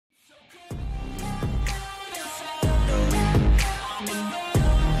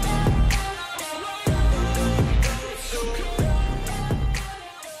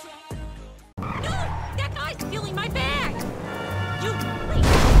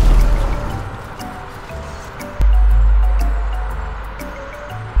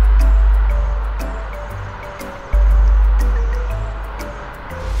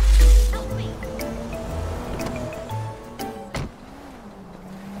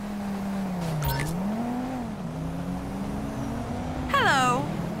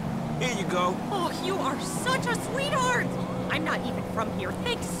You are such a sweetheart! I'm not even from here.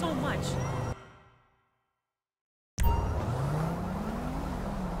 Thanks so much.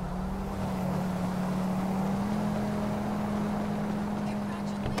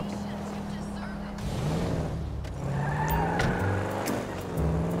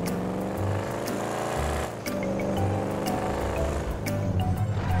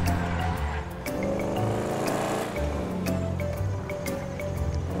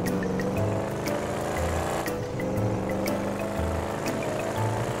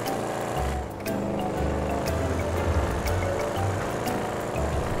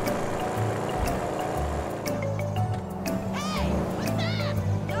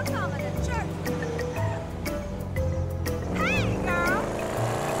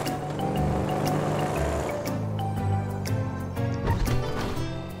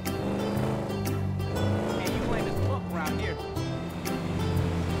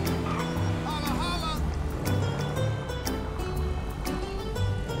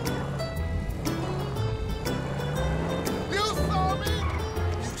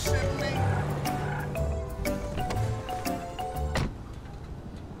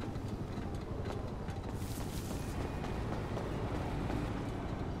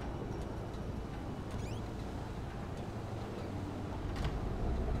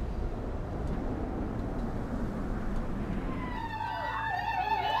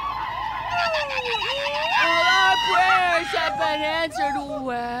 Have been answered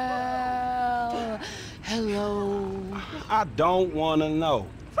well. Hello. I don't want to know.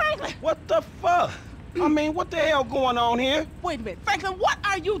 Franklin! What the fuck? I mean, what the hell going on here? Wait a minute. Franklin, what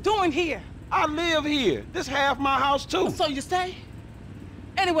are you doing here? I live here. This half my house, too. So you stay?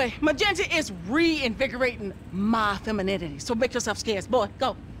 Anyway, Magenta is reinvigorating my femininity. So make yourself scarce. Boy,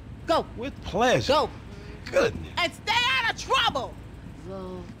 go. Go. With pleasure. Go. Goodness. And stay out of trouble!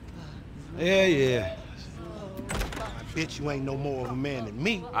 Yeah. I bet you ain't no more of a man than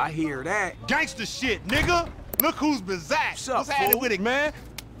me. I hear that. Gangsta shit, nigga! Look who's bizarre. What's happening fool? with it, man?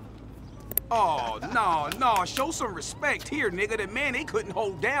 Oh, no. Show some respect here, nigga. The man, they couldn't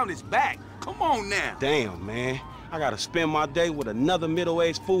hold down his back. Come on now. Damn, man. I gotta spend my day with another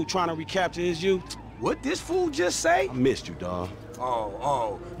middle-aged fool trying to recapture his youth. What this fool just say? I missed you, dawg.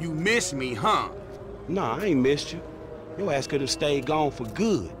 Oh, you miss me, huh? Nah, I ain't missed you. Your ass could have stayed gone for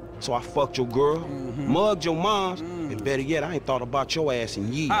good. So I fucked your girl, mugged your moms, and better yet, I ain't thought about your ass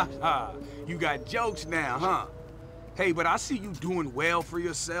in years. Ha. You got jokes now, huh? Hey, but I see you doing well for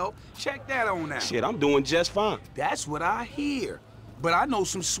yourself. Check that on out. Shit, I'm doing just fine. That's what I hear. But I know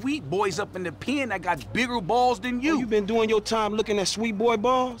some sweet boys up in the pen that got bigger balls than you. Oh, you been doing your time looking at sweet boy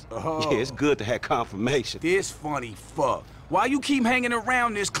balls? Oh. Yeah, it's good to have confirmation. This funny fuck. Why you keep hanging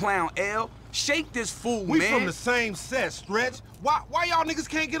around this clown, L? Shake this fool, We man. from the same set, Stretch. Why y'all niggas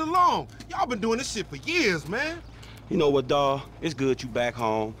can't get along? Y'all been doing this shit for years, man. You know what, dawg? It's good you back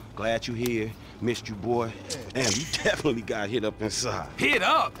home. Glad you here. Missed you, boy. Damn, you definitely got hit up inside. Hit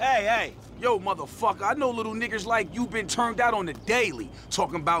up? Hey. Yo, motherfucker, I know little niggas like you been turned out on the daily.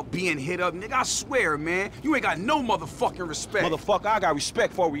 Talking about being hit up, nigga, I swear, man. You ain't got no motherfucking respect. Motherfucker, I got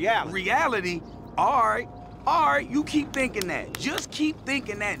respect for reality. Reality? Alright, you keep thinking that. Just keep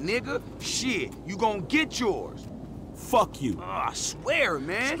thinking that, nigga. Shit, you gonna get yours. Fuck you. I swear,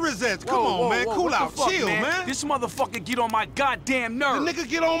 man. Strizzettes, come on, man. Cool what the out, fuck, chill, man. This motherfucker get on my goddamn The nerves. nigga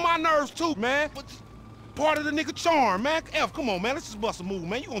get on my nerves, too, man. But part of the nigga charm, man. F, come on, man. Let's just bust a move,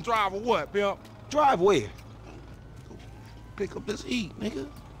 man. You gonna drive or what, pimp? Drive where? Pick up this heat, nigga.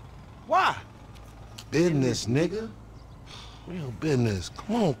 Why? Business, nigga. Real business.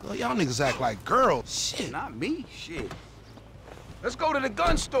 Come on, y'all niggas act like girls. Shit. Not me, shit. Let's go to the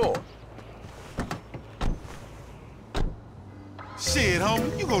gun store. Shit,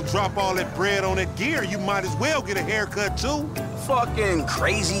 homie, you gonna drop all that bread on that gear, you might as well get a haircut, too. Fucking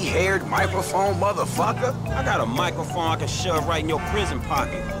crazy-haired microphone motherfucker. I got a microphone I can shove right in your prison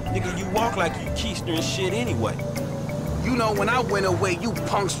pocket. Nigga, you walk like you keister and shit anyway. You know, when I went away, you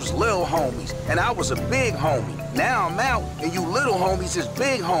punks was little homies, and I was a big homie. Now I'm out, and you little homies is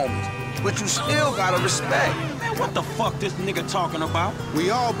big homies. But you still gotta respect. Man, what the fuck this nigga talking about? We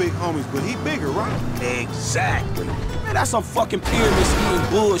all big homies, but he bigger, right? Exactly. Man, that's some fucking pyramid scheme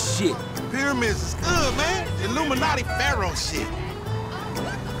bullshit. Pyramids is good, man. Illuminati pharaoh shit.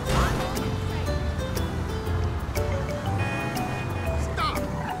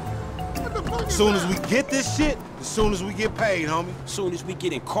 Soon as we get this shit, as soon as we get paid, homie. Soon as we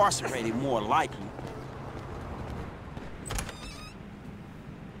get incarcerated, more likely.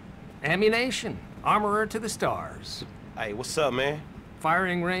 Ammunition. Armorer to the stars. Hey, what's up, man?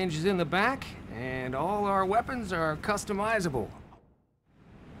 Firing range is in the back, and all our weapons are customizable.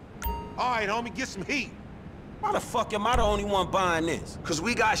 All right, homie, get some heat. Why the fuck am I the only one buying this? Cause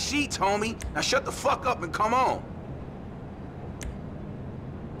we got sheets, homie. Now shut the fuck up and come on.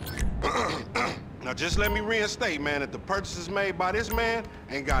 Now just let me reinstate, man, that the purchases made by this man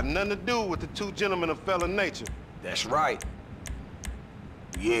ain't got nothing to do with the two gentlemen of fella nature. That's right.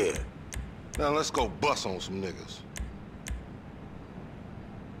 Yeah. Now let's go bust on some niggas.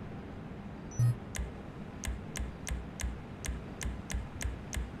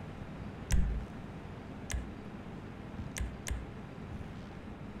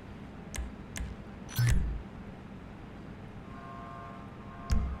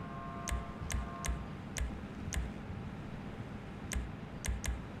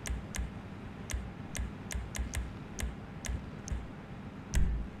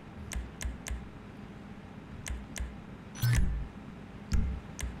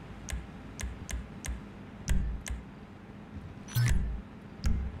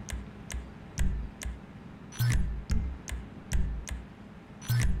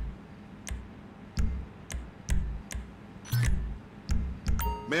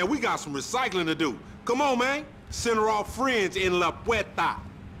 Man, we got some recycling to do. Come on, man. Send her off friends in La Puerta.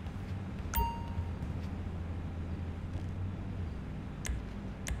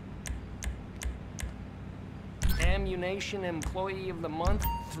 Ammunition Employee of the Month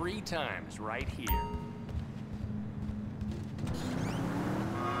 3 times right here.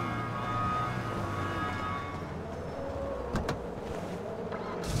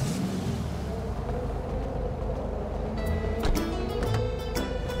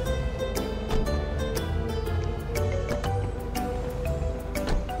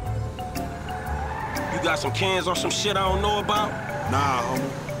 You got some cans or some shit I don't know about? Nah,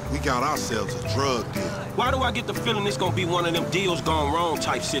 homie. We got ourselves a drug deal. Why do I get the feeling it's gonna be one of them deals gone wrong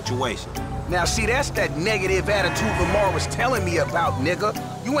type situations? Now see, that's that negative attitude Lamar was telling me about, nigga.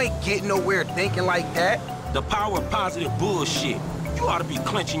 You ain't getting nowhere thinking like that. The power of positive bullshit. You ought to be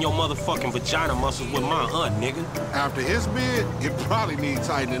clenching your motherfucking vagina muscles with my aunt, nigga. After his bid, it probably needs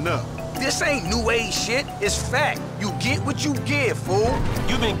tightening up. This ain't new age shit, it's fact. You get what you give, fool.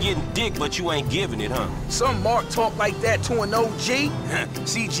 You been getting dick, but you ain't giving it, huh? Some Mark talk like that to an OG?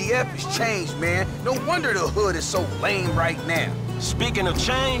 CGF has changed, man. No wonder the hood is so lame right now. Speaking of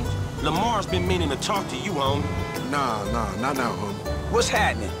change, Lamar's been meaning to talk to you, homie. Nah, not now, homie. What's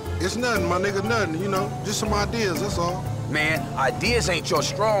happening? It's nothing, my nigga, nothing, you know. Just some ideas, that's all. Man, ideas ain't your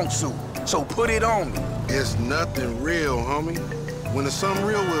strong suit, so put it on me. It's nothing real, homie. When it's something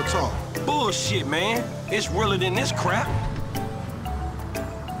real, we'll talk. Bullshit, man. It's realer than this crap.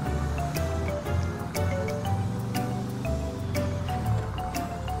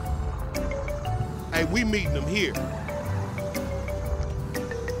 Hey, we meeting them here.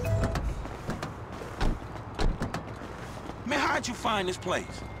 Man, how'd you find this place?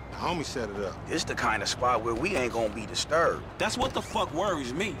 The homie set it up. This the kind of spot where we ain't gonna be disturbed. That's what the fuck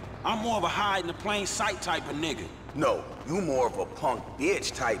worries me. I'm more of a hide in the plain sight type of nigga. No, you more of a punk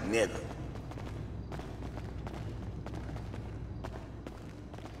bitch type nigga.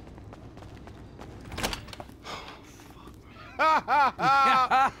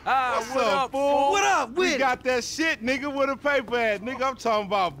 What's up, fool? What up with We it? got that shit, nigga, with a paper at. Nigga, I'm talking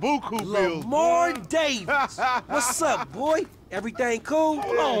about buku bills. Lamar boy. Davis. What's up, boy? Everything cool?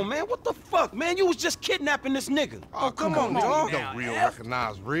 Hold on, man. What the fuck, man? You was just kidnapping this nigga. Oh, come on, dog. You don't real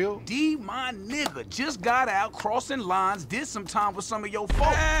recognize real. D, my nigga, just got out crossing lines, did some time with some of your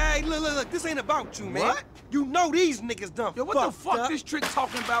folks. Hey, look, this ain't about you, man. What? You know these niggas done Yo, what the fucked fuck up. this trick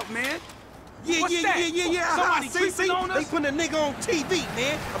talking about, man? Yeah, What's yeah, that? yeah. Somebody See, creeping on they us? putting a nigga on TV,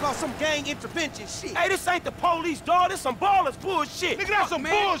 man, about some gang intervention shit. Hey, this ain't the police, dawg. This some ballers bullshit. Nigga, that's some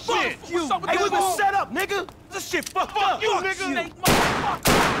man. bullshit. Fuck you. What's up with Hey, we that been bull- set up, nigga. This shit fucked up. you, Fuck nigga. Snake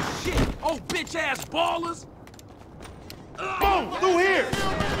motherfucker. Shit. Oh, bitch-ass ballers. Boom, through here.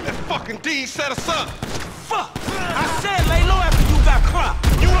 That fucking D set us up. Fuck. I said lay low after you got clocked.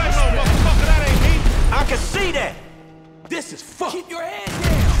 You ain't no motherfucker, that ain't me. I can see that. This is fucked. Keep your head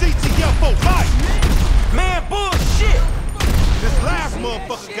down. CTF for life. Man, bullshit. This last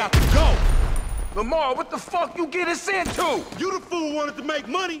motherfucker got to go. Lamar, what the fuck you get us into? You the fool wanted to make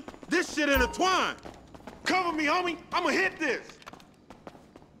money. This shit intertwined. Cover me, homie. I'ma hit this.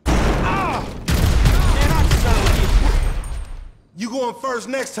 Ah! Man, I just gotta You going first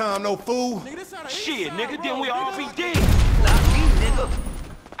next time, no fool. get... Shit, nigga, then we all be dead. Not me, nigga.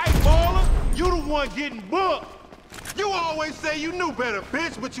 Hey, baller, you the one getting booked. You always say you knew better,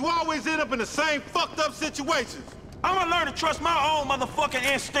 bitch, but you always end up in the same fucked up situations. I'ma learn to trust my own motherfucking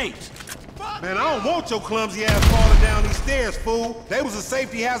instincts. Man, I don't want your clumsy ass falling down these stairs, fool. They was a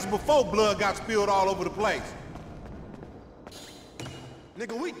safety hazard before blood got spilled all over the place.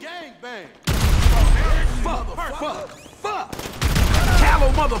 Nigga, we gangbang. Fuck!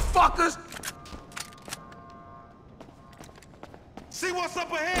 Callow motherfuckers! See what's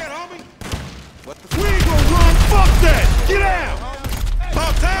up ahead, homie? What the We ain't gonna run, fuck that! Get out!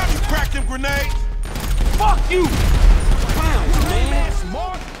 About time you crack them grenades! Fuck you! Clowns, man.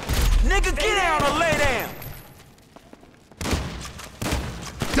 Nigga, get down or lay down.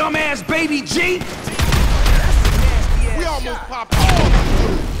 Dumbass baby G! We almost popped all of them.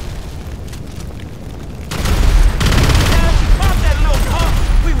 Pop that little pump.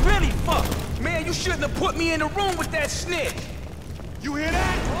 We really fucked. Man, you shouldn't have put me in the room with that snitch! You hear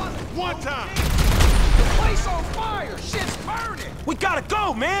that? One time. The place on fire! Shit's burning! We gotta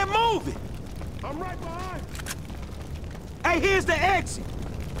go, man. Move it. I'm right behind you. Hey, here's the exit.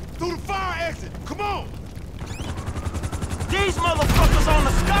 Through the fire exit. Come on. These motherfuckers on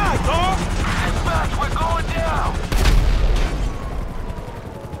the sky, dog. Dispatch, we're going down!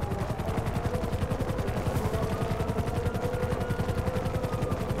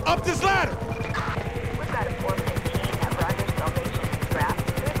 Up this ladder. We've got a 415 at Rogers Salvation Draft.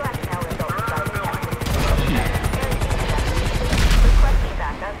 There's last now results starting requesting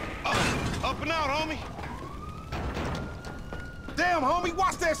backup. Up and out, homie. Damn, homie,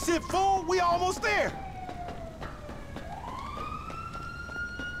 watch that shit, fool. We almost there.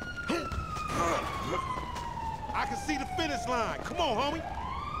 I can see the finish line. Come on, homie.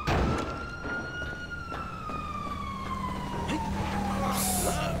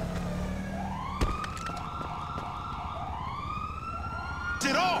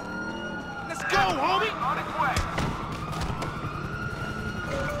 Shit off. Let's go, homie. On its way.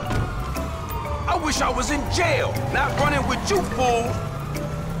 I wish I was in jail, not running with you fools.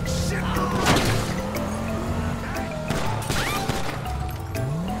 Shit.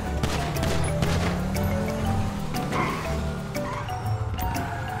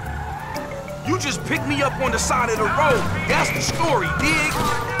 You just picked me up on the side of the road. That's the story, dig?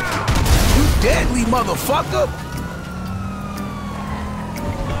 You deadly motherfucker.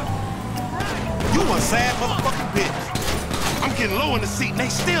 You a sad motherfucking bitch. I'm getting low in the seat and they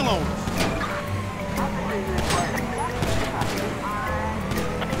still on us.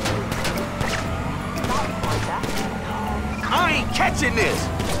 I ain't catching this.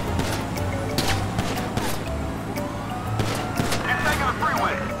 You're taking the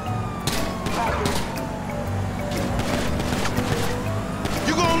freeway.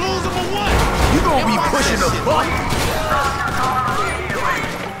 You gonna lose them or what? You gonna be pushing the button.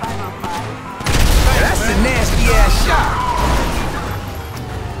 That's a nasty ass shot.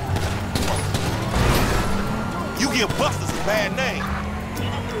 You give busters a bad name.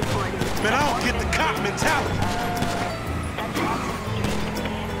 Man, I don't get the cop mentality.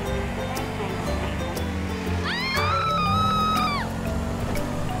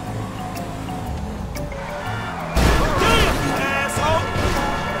 Damn, you asshole!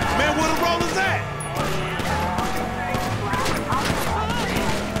 Man, where the rollers at?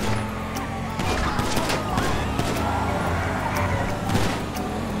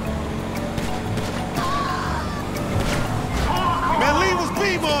 Man, leave us be,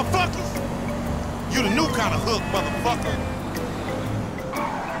 motherfuckers! You the new kind of hook, motherfucker.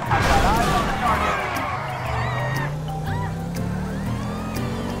 I've got eyes on the target.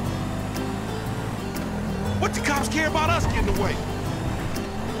 What the cops care about us getting away?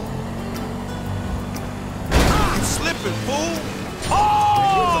 You slipping, fool!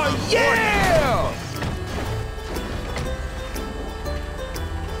 Oh, yeah!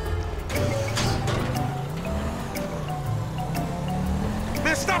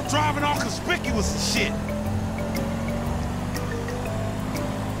 Man, stop driving all conspicuous and shit.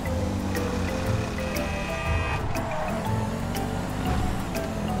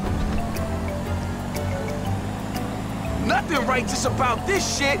 Nothing righteous about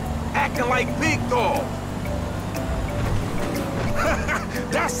this shit, acting like big dog.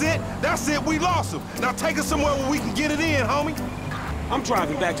 That's it, we lost him. Now take us somewhere where we can get it in, homie. I'm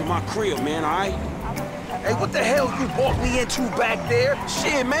driving back to my crib, man, all right? Hey, what the hell you walked me into back there?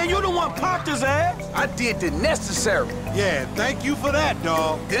 Shit, man, you the one popped his ass. I did the necessary. Yeah, thank you for that,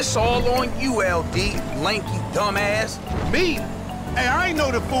 dawg. This all on you, LD, lanky dumbass. Me? Hey, I ain't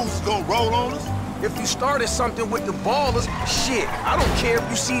know the fools was gonna roll on us. If you started something with the ballers, shit, I don't care if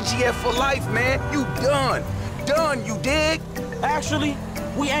you CGF for life, man. You done. Done, you dig? Actually,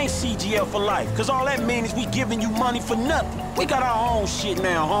 we ain't CGL for life, cause all that means is we giving you money for nothing. We got our own shit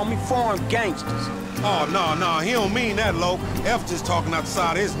now, homie, foreign gangsters. Oh, no, he don't mean that, Lo. F just talking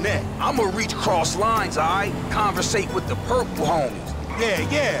outside his neck. I'ma reach cross lines, alright? Conversate with the purple homies.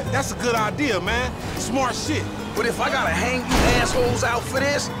 Yeah, that's a good idea, man. Smart shit. But if I gotta hang you assholes out for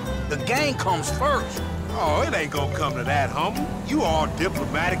this, the game comes first. Oh, it ain't gonna come to that, homie. You all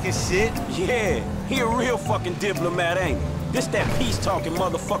diplomatic and shit. Yeah, he a real fucking diplomat, ain't he? This that peace-talking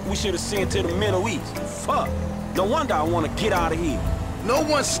motherfucker we should have sent to the Middle East. Fuck. No wonder I want to get out of here. No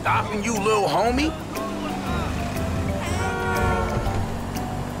one's stopping you, little homie.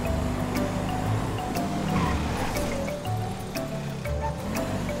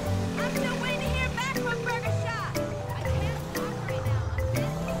 I'm still waiting to hear back from Burger Shop. I can't talk right now.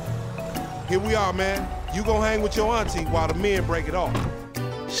 I'm busy. Here we are, man. You gonna hang with your auntie while the men break it off.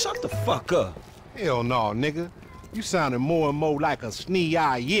 Shut the fuck up. Hell no, nigga. You sounding more and more like a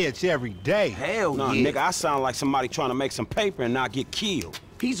snee-eye itch every day. Hell Nah, yeah. nigga, I sound like somebody trying to make some paper and not get killed.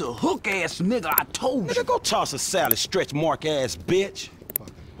 He's a hook-ass nigga, I told you. Nigga, go toss a salad, stretch mark ass bitch.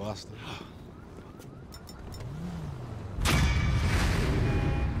 Fucking buster.